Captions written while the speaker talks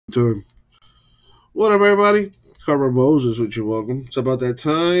Time. What up, everybody? Carver Moses with you. Welcome. It's about that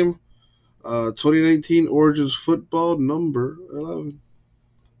time. 2019 Origins Football number 11.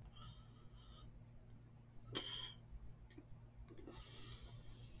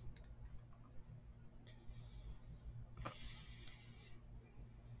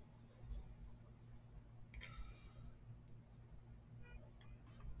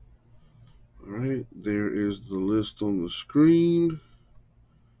 All right, there is the list on the screen.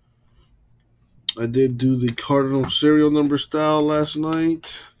 I did do the Cardinal serial number style last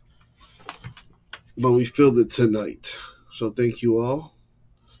night, but we filled it tonight. So thank you all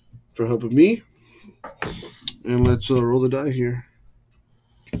for helping me. And let's roll the die here.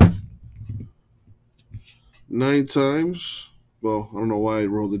 9 times. Well, I don't know why I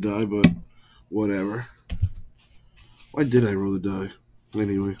rolled the die, but whatever. Why did I roll the die?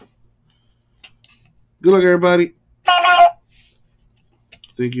 Anyway. Good luck, everybody.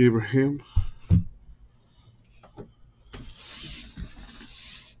 Thank you, Abraham.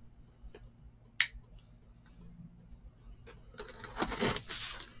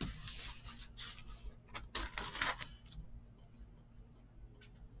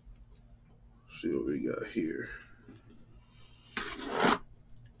 See what we got here.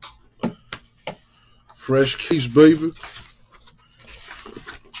 Fresh case, baby.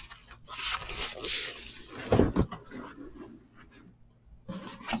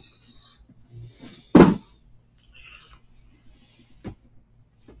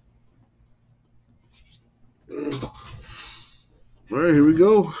 All right, here we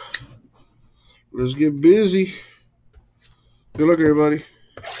go. Let's get busy. Good luck, everybody.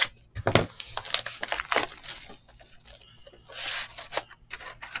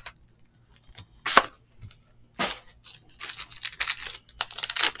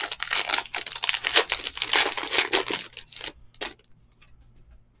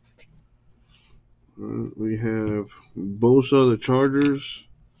 We have Bosa, the Chargers,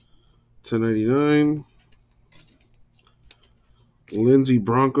 1099. Lindsey,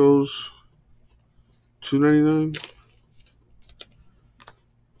 Broncos, 299.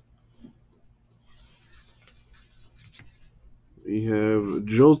 We have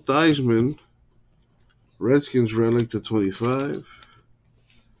Joe Theismann, Redskins relic to 25.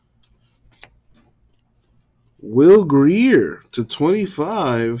 Will Greer to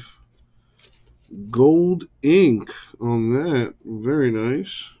 25. Gold ink on that. Very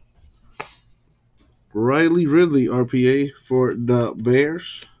nice. Riley Ridley, RPA for the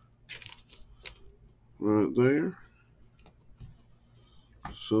Bears. Right there.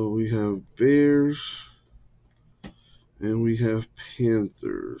 So we have Bears and we have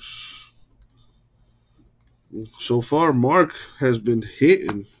Panthers. So far, Mark has been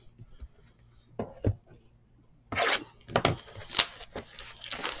hitting.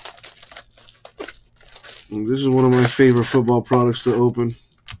 And this is one of my favorite football products to open.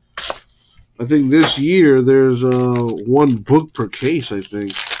 I think this year there's one book per case, I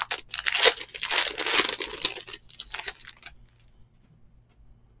think.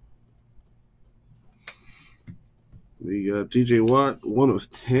 We got TJ Watt, 1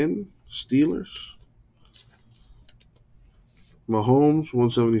 of 10, Steelers. Mahomes,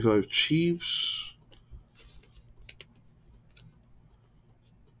 175, Chiefs.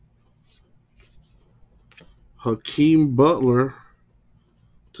 Hakeem Butler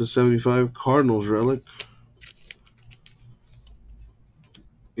to 75, Cardinals relic.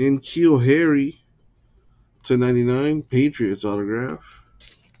 N'Keal Harry to 99, Patriots autograph.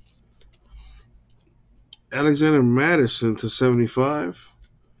 Alexander Madison to 75,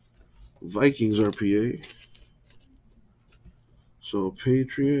 Vikings RPA. So a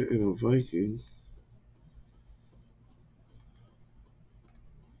Patriot and a Viking.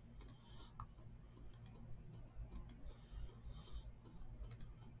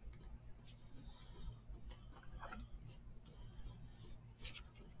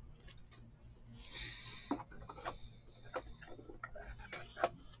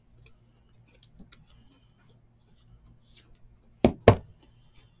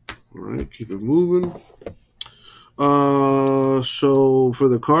 All right, keep it moving. So for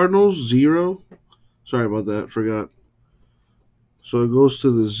the Cardinals, 0. Sorry about that, forgot. So it goes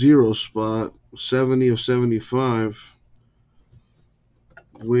to the 0 spot, 70 of 75,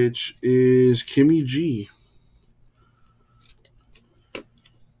 which is Kimmy G.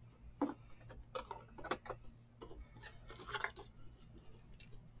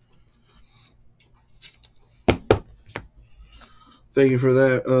 Thank you for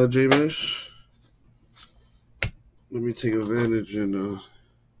that, James. Let me take advantage and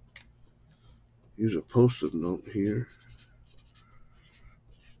use a post-it note here.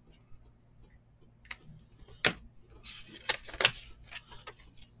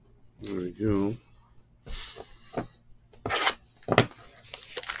 go.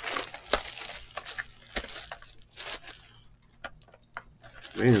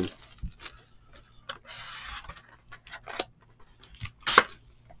 Man.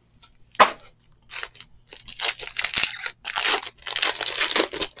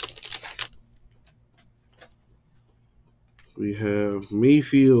 We have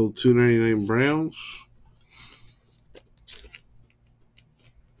Mayfield, 299 Browns.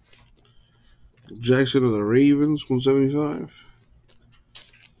 Jackson of the Ravens, 175.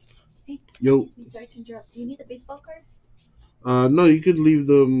 Hey, Yo. excuse me, sorry to interrupt. Do you need the baseball cards? No, you could leave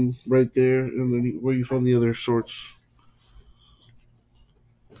them right there and then where you found the other sorts.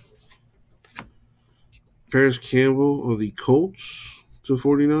 Paris Campbell of the Colts,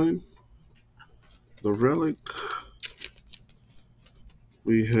 249. The Relic.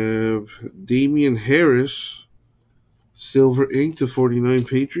 We have Damian Harris, Silver Ink, 249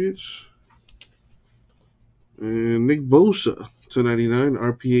 Patriots. And Nick Bosa, 299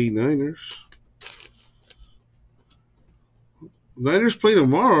 RPA Niners. Niners play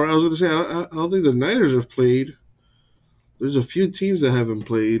tomorrow. I was going to say, I don't think the Niners have played. There's a few teams that haven't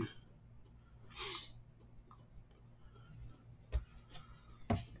played.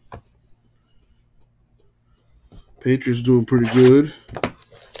 Patriots doing pretty good.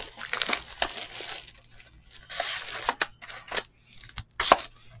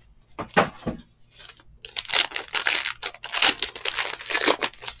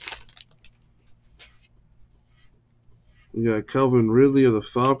 We got Calvin Ridley of the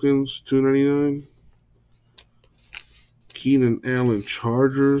Falcons, 299. Keenan Allen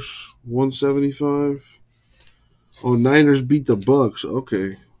Chargers, 175. Oh, Niners beat the Bucks.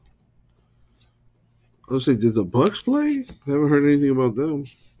 Okay. I was say, did the Bucks play? I haven't heard anything about them.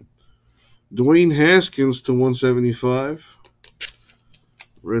 Dwayne Haskins to 175.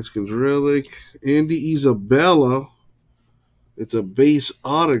 Redskins Relic. Andy Isabella. It's a base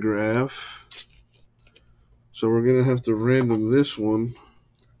autograph. So we're going to have to random this one.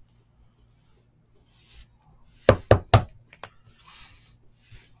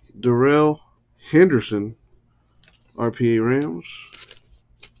 Darrell Henderson, RPA Rams.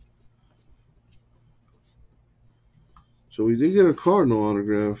 So we did get a Cardinal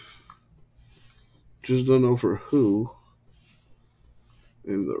autograph. Just don't know for who.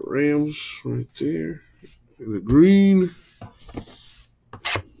 And the Rams right there. And the green.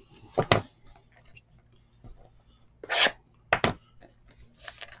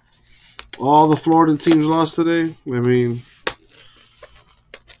 All the Florida teams lost today. I mean,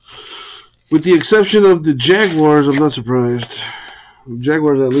 with the exception of the Jaguars, I'm not surprised. The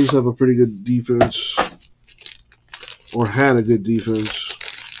Jaguars at least have a pretty good defense. Or had a good defense.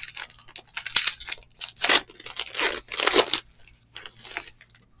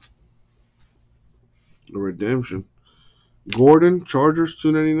 A redemption. Gordon, Chargers,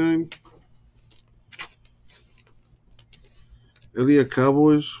 299. Elia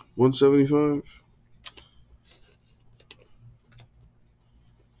Cowboys, 175.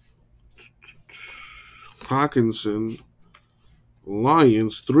 Hawkinson,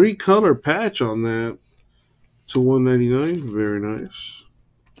 Lions, 3-color patch on that to 199. Very nice.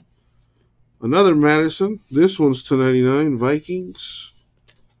 Another Madison. This one's to 99. Vikings.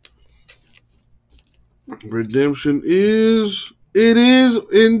 Redemption is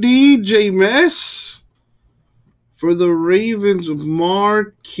indeed J-Mess for the Ravens.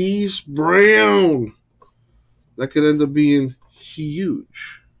 Marquise Brown. That could end up being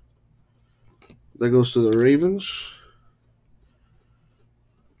huge. That goes to the Ravens.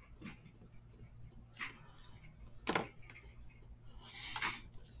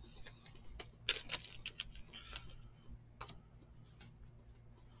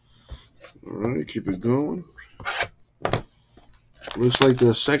 All right, keep it going. Looks like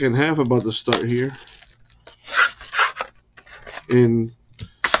the second half about to start here. In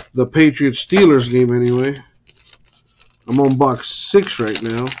the Patriots-Steelers game, anyway. I'm on box 6 right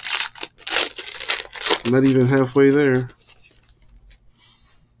now. Not even halfway there.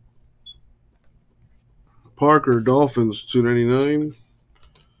 Parker, Dolphins, 299.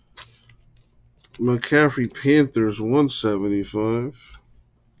 McCaffrey, Panthers, 175.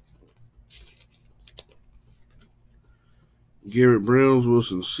 Garrett, Browns.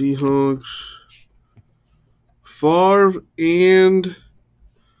 Wilson, Seahawks. Favre and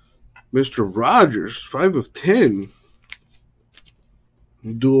Mr. Rogers, 5 of 10.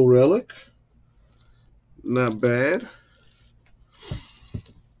 Dual relic. Not bad.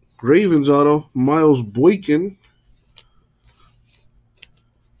 Ravens auto, Miles Boykin.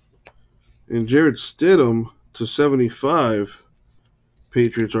 And Jared Stidham to 75.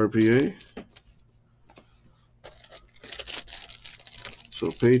 Patriots RPA. So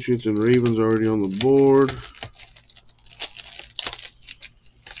Patriots and Ravens already on the board.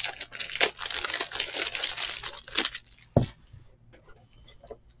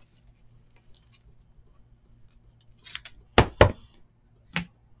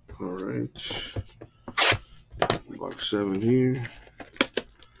 All right. Box 7 here.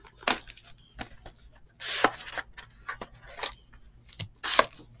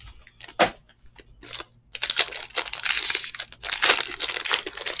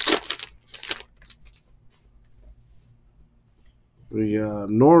 We got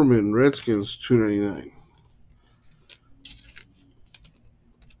Norman, Redskins, $2.99.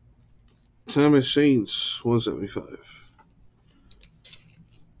 Thomas Saints, $1.75.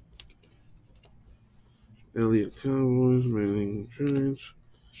 Elliott Cowboys, Manning Giants.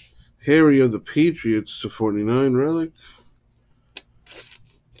 Harry of the Patriots /49 relic.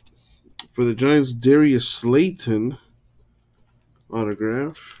 For the Giants, Darius Slayton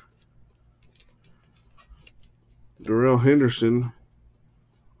autograph. Darrell Henderson,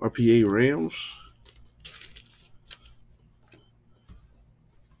 RPA Rams.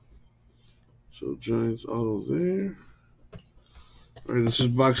 So Giants auto there. All right, this is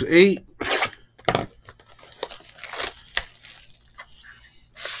box 8.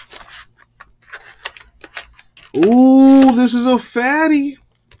 Ooh, this is a fatty.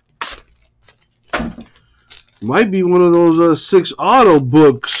 Might be one of those 6 auto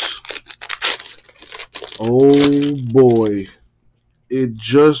books. Oh boy. It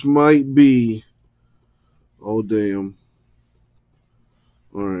just might be. Oh damn.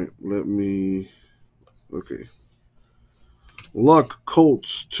 Alright, let me. Okay. Luck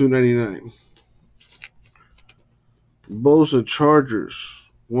Colts $2.99. Bosa Chargers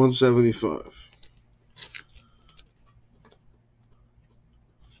 $1.75.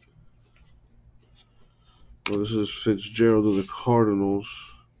 Well, this is Fitzgerald of the Cardinals.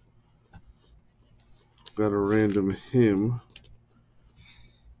 Got a random him.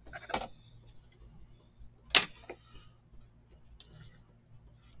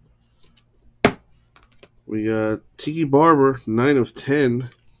 We got Tiki Barber, 9/10.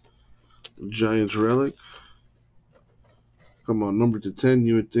 Giants relic. Come on, number to 10.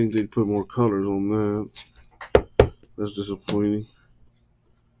 You would think they'd put more colors on that. That's disappointing.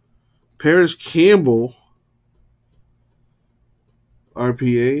 Paris Campbell,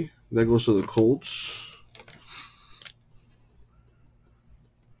 RPA. That goes to the Colts.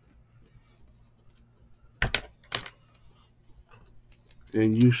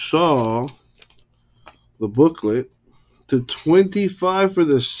 And you saw the booklet /25 for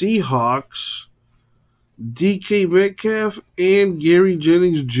the Seahawks. DK Metcalf and Gary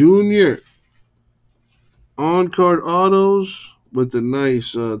Jennings Jr. On-card autos with the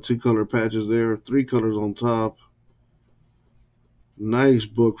nice 2-color patches there. 3 colors on top. Nice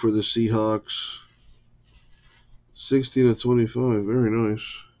book for the Seahawks. 16/25. Very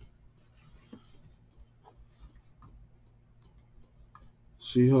nice.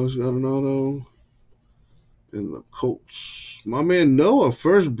 Seahawks got an auto. And the Colts. My man Noah,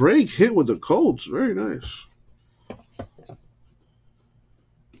 first break hit with the Colts. Very nice.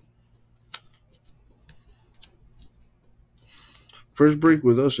 First break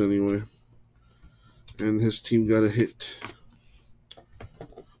with us anyway. And his team got a hit.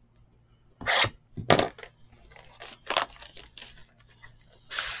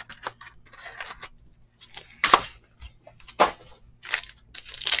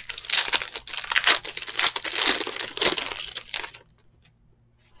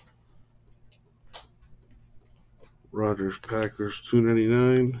 Rodgers Packers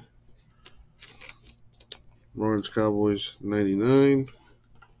 $2.99. Lawrence Cowboys $99.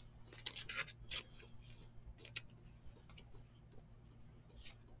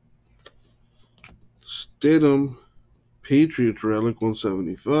 Stidham Patriots relic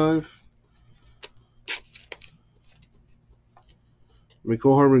 $1.75.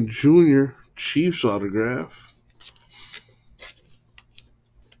 Mecole Hardman Jr. Chiefs autograph.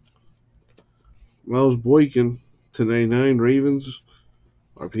 Miles Boykin /99 Ravens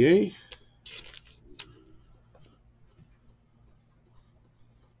RPA.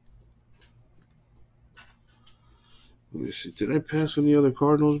 Let me see. Did I pass any other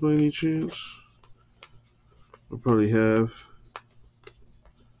Cardinals by any chance? I probably have.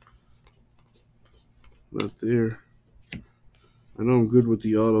 Not there. I know I'm good with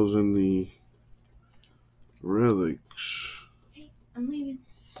the autos and the relics. Hey, I'm leaving.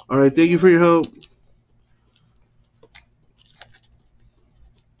 All right, thank you for your help.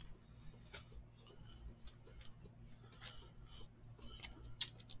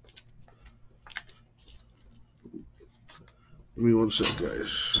 Give me 1 sec,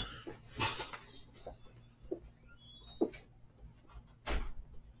 guys.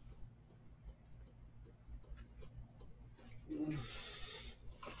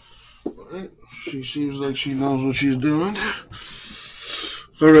 Alright. She seems like she knows what she's doing.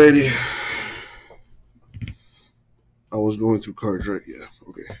 Alrighty. I was going through cards, right? Yeah.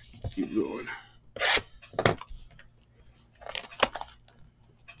 Okay. Keep going.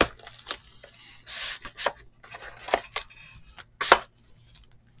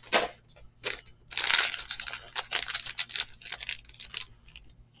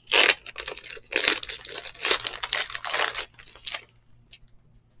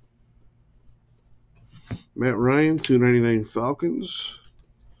 Matt Ryan, $2.99 Falcons.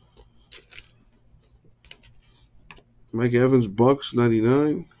 Mike Evans, Bucks,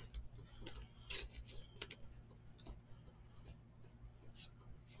 99.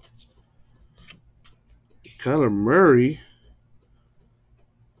 Kyler Murray,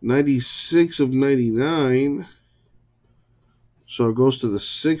 96 of 99. So it goes to the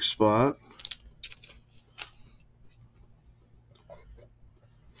 6th spot.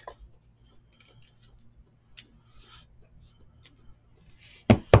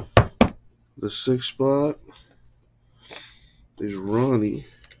 The 6th spot is Ronnie.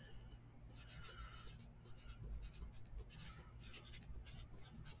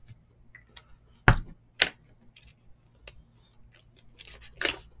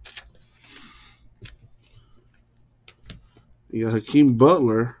 You got Hakeem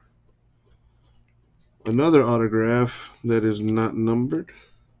Butler. Another autograph that is not numbered.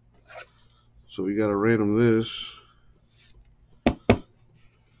 So we got to random this.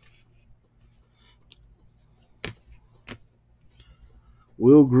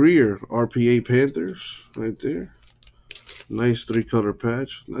 Will Greer, RPA Panthers, right there. Nice 3-color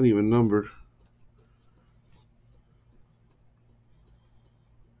patch. Not even numbered.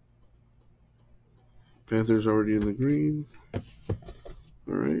 Panthers already in the green.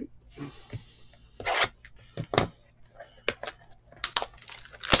 All right.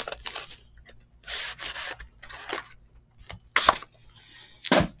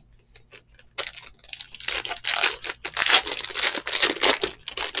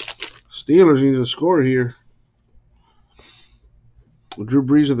 Steelers need to score here. Drew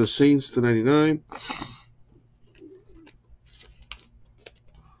Brees of the Saints to 99.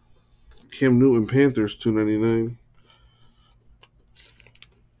 Cam Newton Panthers 299.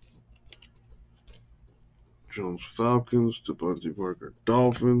 Jones Falcons, Devontae Parker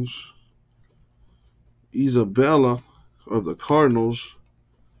Dolphins. Isabella of the Cardinals.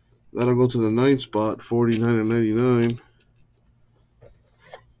 That'll go to the 9th spot, 49 and 99.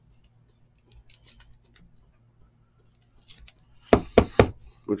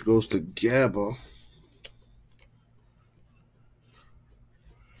 Which goes to Gabba.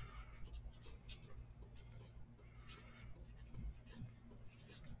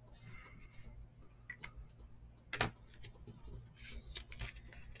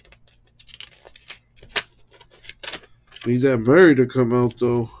 Need that Murray to come out,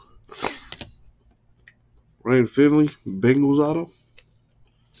 though. Ryan Finley, Bengals auto.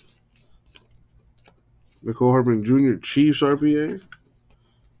 Nicole Hartman Jr., Chiefs RPA.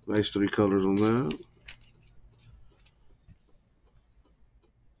 Nice 3 colors on that.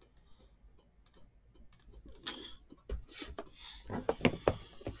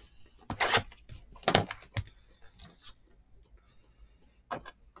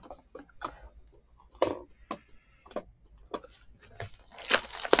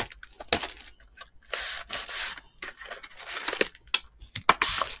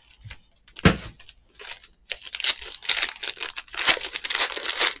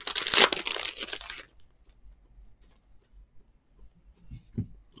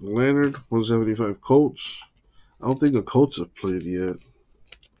 Leonard, 175 Colts. I don't think the Colts have played yet.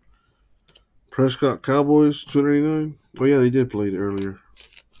 Prescott Cowboys, 299. Oh, yeah, they did play it earlier.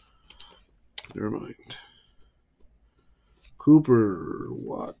 Never mind. Cooper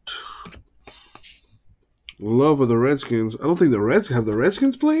Watt. Love of the Redskins. I don't think the Reds have the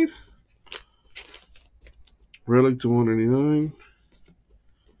Redskins played. Relic to 199.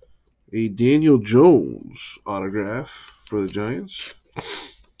 A Daniel Jones autograph for the Giants.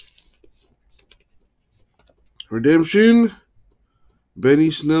 Redemption. Benny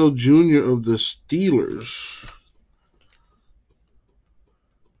Snell Jr. of the Steelers.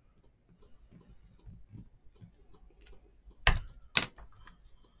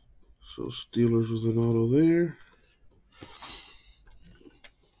 So Steelers with an auto there.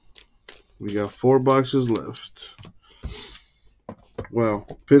 We got 4 boxes left. Wow.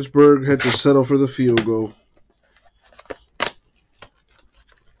 Pittsburgh had to settle for the field goal.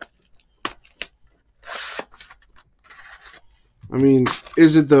 mean,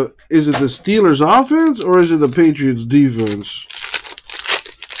 is it the Steelers offense or is it the Patriots defense?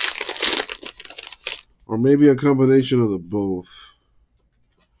 Or maybe a combination of the both.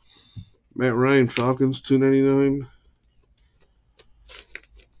 Matt Ryan, Falcons, $2.99.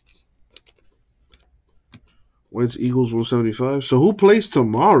 Wentz, Eagles, $175. So who plays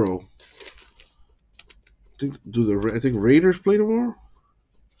tomorrow? I think Raiders play tomorrow?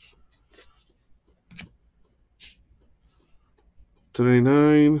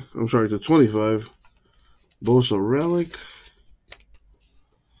 $2.99. I'm sorry, $2.25. Bosa relic.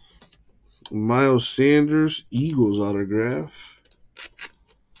 Miles Sanders, Eagles autograph.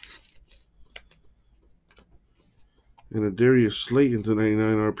 And a Darius Slayton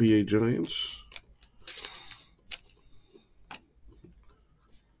 /99 RPA Giants.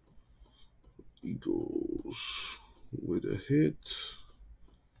 Eagles with a hit.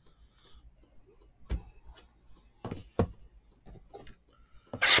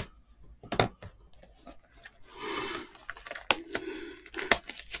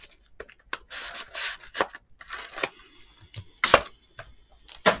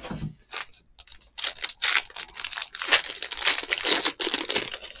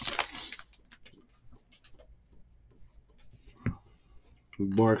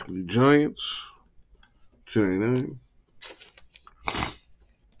 Barkley Giants, $2.99.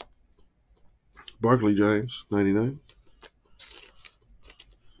 Barkley Giants, $99.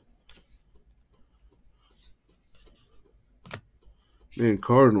 And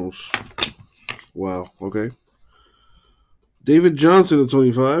Cardinals. Wow, okay. David Johnson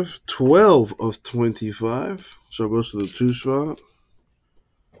 /25. 12 of 25. So it goes to the 2 spot,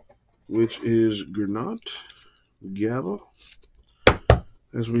 which is Gernot Gaba,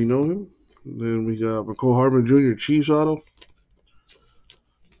 as we know him. Then we got McCole Hardman Jr. Chiefs auto.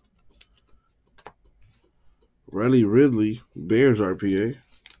 Riley Ridley Bears RPA.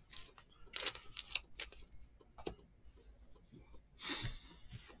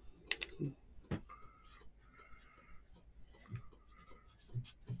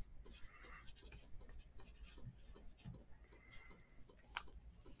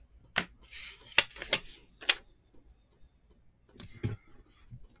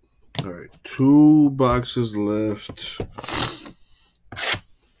 All right, 2 boxes left.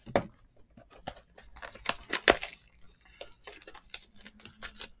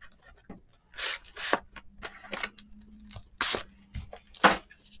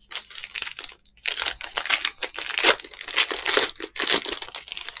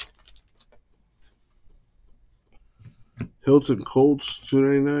 Hilton Colts,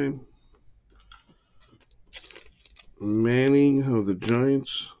 $2.99. Manning of the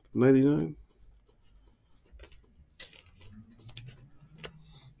Giants, $99.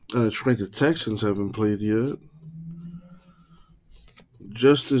 That's right, the Texans haven't played yet.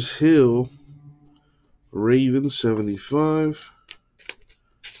 Justice Hill, Ravens, $75.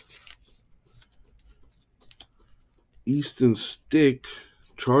 Easton Stick,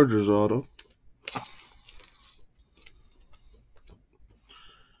 Chargers auto.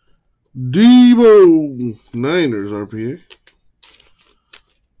 Debo, Niners RPA.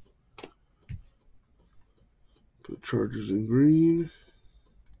 Put Chargers in green.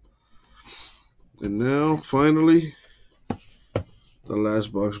 And now, finally, the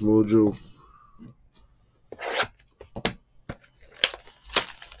last box mojo.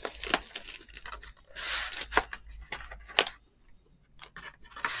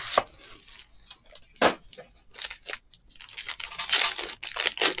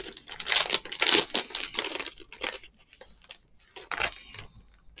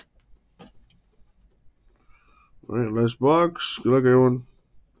 All right, last box. Good luck, everyone.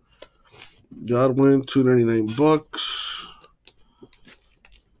 Godwin, $2.99.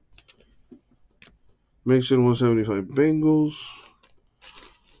 Mixon, $175 Bengals.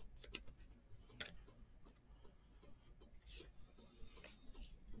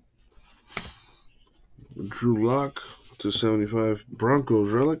 Drew Lock /75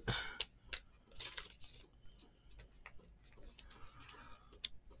 Broncos relic.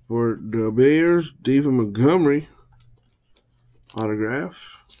 For the Bears, David Montgomery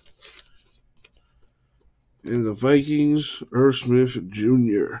autograph. And the Vikings, Irv Smith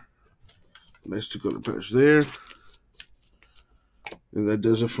Jr. Nice 2-color patch there. And that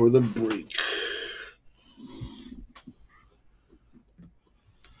does it for the break.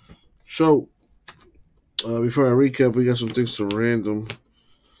 So, before I recap, we got some things to random.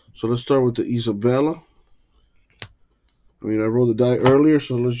 So let's start with the Isabella. I rolled the die earlier,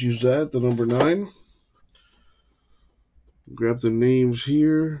 so let's use that, the number 9. Grab the names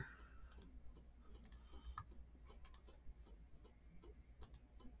here.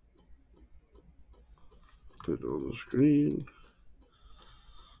 Put it on the screen.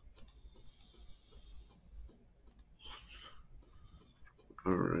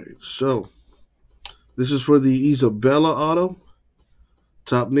 All right, so this is for the Isabella auto.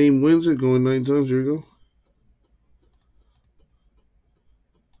 Top name wins it, going 9 times. Here we go.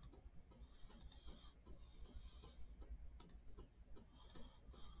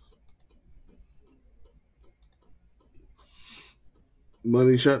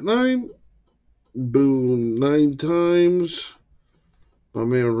 Money shot 9. Boom, 9 times. My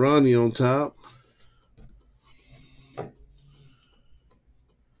man Ronnie on top.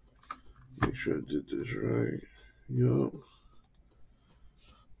 Make sure I did this right. Yup.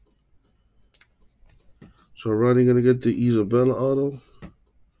 So Ronnie gonna get the Isabella auto.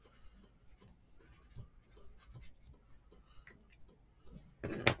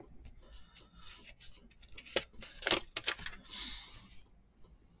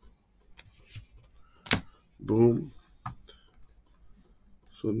 Boom.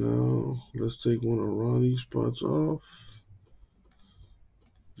 So now let's take one of Ronnie's spots off.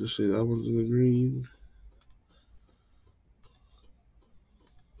 Just say that one's in the green.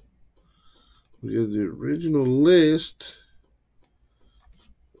 We have the original list,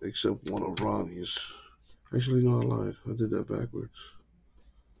 except one of Ronnie's. Actually, no, I lied. I did that backwards.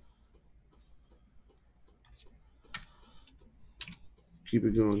 Keep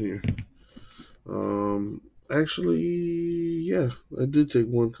it going here. Actually, yeah, I did take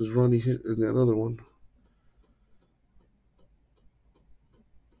one because Ronnie hit in that other one.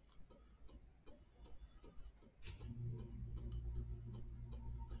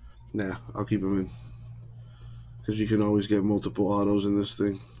 Nah, I'll keep him in because you can always get multiple autos in this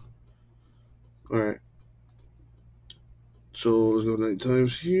thing. All right. So let's go 9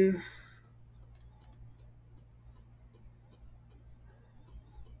 times here.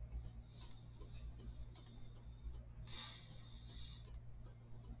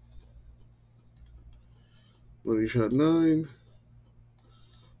 Money shot 9.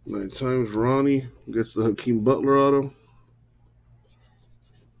 9 times. Ronnie gets the Hakeem Butler auto.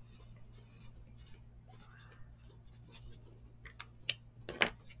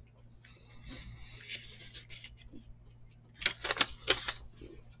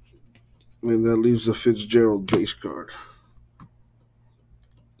 And that leaves the Fitzgerald base card,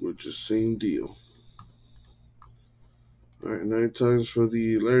 which is same deal. All right, 9 times for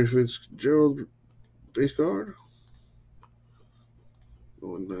the Larry Fitzgerald base card.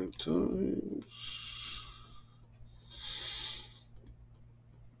 Going 9 times.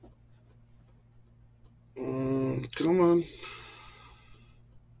 Come on.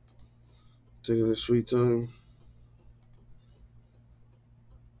 Taking a sweet time.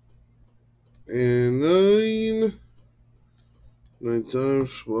 And 9. 9 times.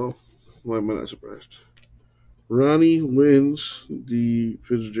 Well, why am I not surprised? Ronnie wins the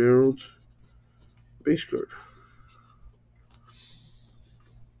Fitzgerald base card.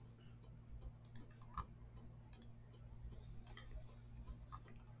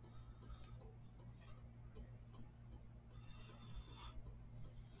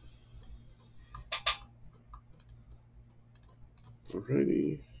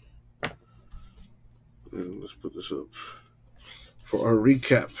 Alrighty. And let's put this up for our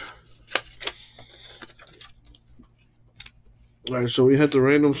recap. All right, so we had to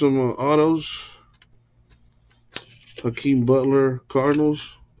random some autos. Hakeem Butler,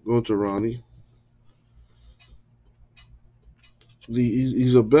 Cardinals, going to Ronnie. The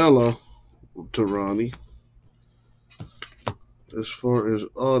Isabella to Ronnie. As far as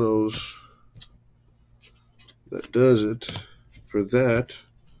autos, that does it for that.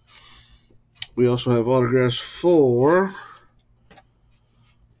 We also have autographs for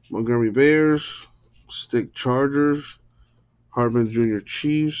Montgomery Bears, Stick Chargers, Hartman Jr.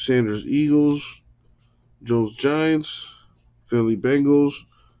 Chiefs, Sanders Eagles, Jones Giants, Philly Bengals,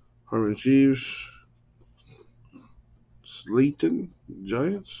 Hartman Chiefs, Slayton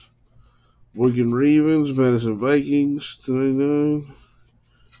Giants, Wigan Ravens, Madison Vikings, 299.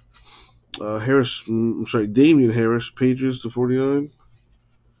 Damian Harris, Patriots to 49.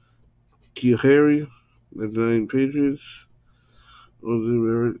 Kia Harry, 99 Patriots.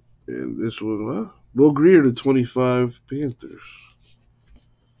 And this one, Will Greer to 25 Panthers.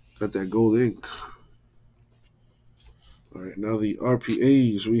 Got that gold ink. All right, now the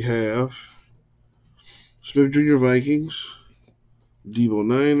RPAs. We have Smith Jr. Vikings, Debo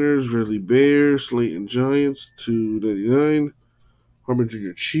Niners, Ridley Bears, Slayton Giants, 299. Harmon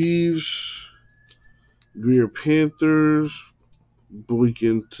Jr. Chiefs, Greer Panthers,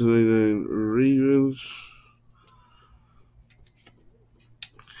 Boykin 299 Ravens,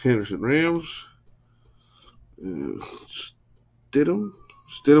 Henderson Rams, Stidham.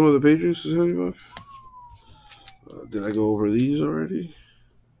 Stidham of the Patriots is 75. Did I go over these already?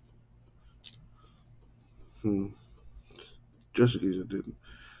 Just in case I didn't.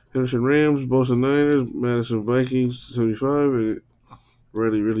 Henderson Rams, Boston Niners, Madison Vikings 75, and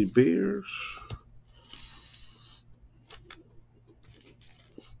Riley Bears.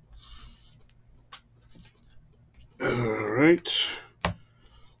 Alright.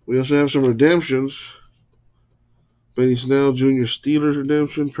 We also have some redemptions. Benny Snell Jr. Steelers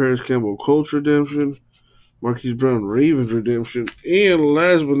redemption, Paris Campbell Colts redemption, Marquise Brown Ravens redemption, and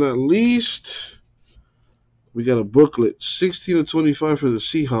last but not least, we got a booklet 16 to 25 for the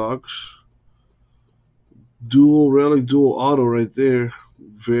Seahawks. Dual relic, dual auto right there.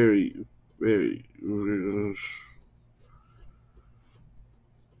 Very, very. And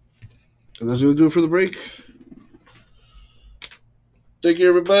that's going to do it for the break. Thank you,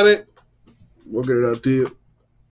 everybody. We'll get it out to you.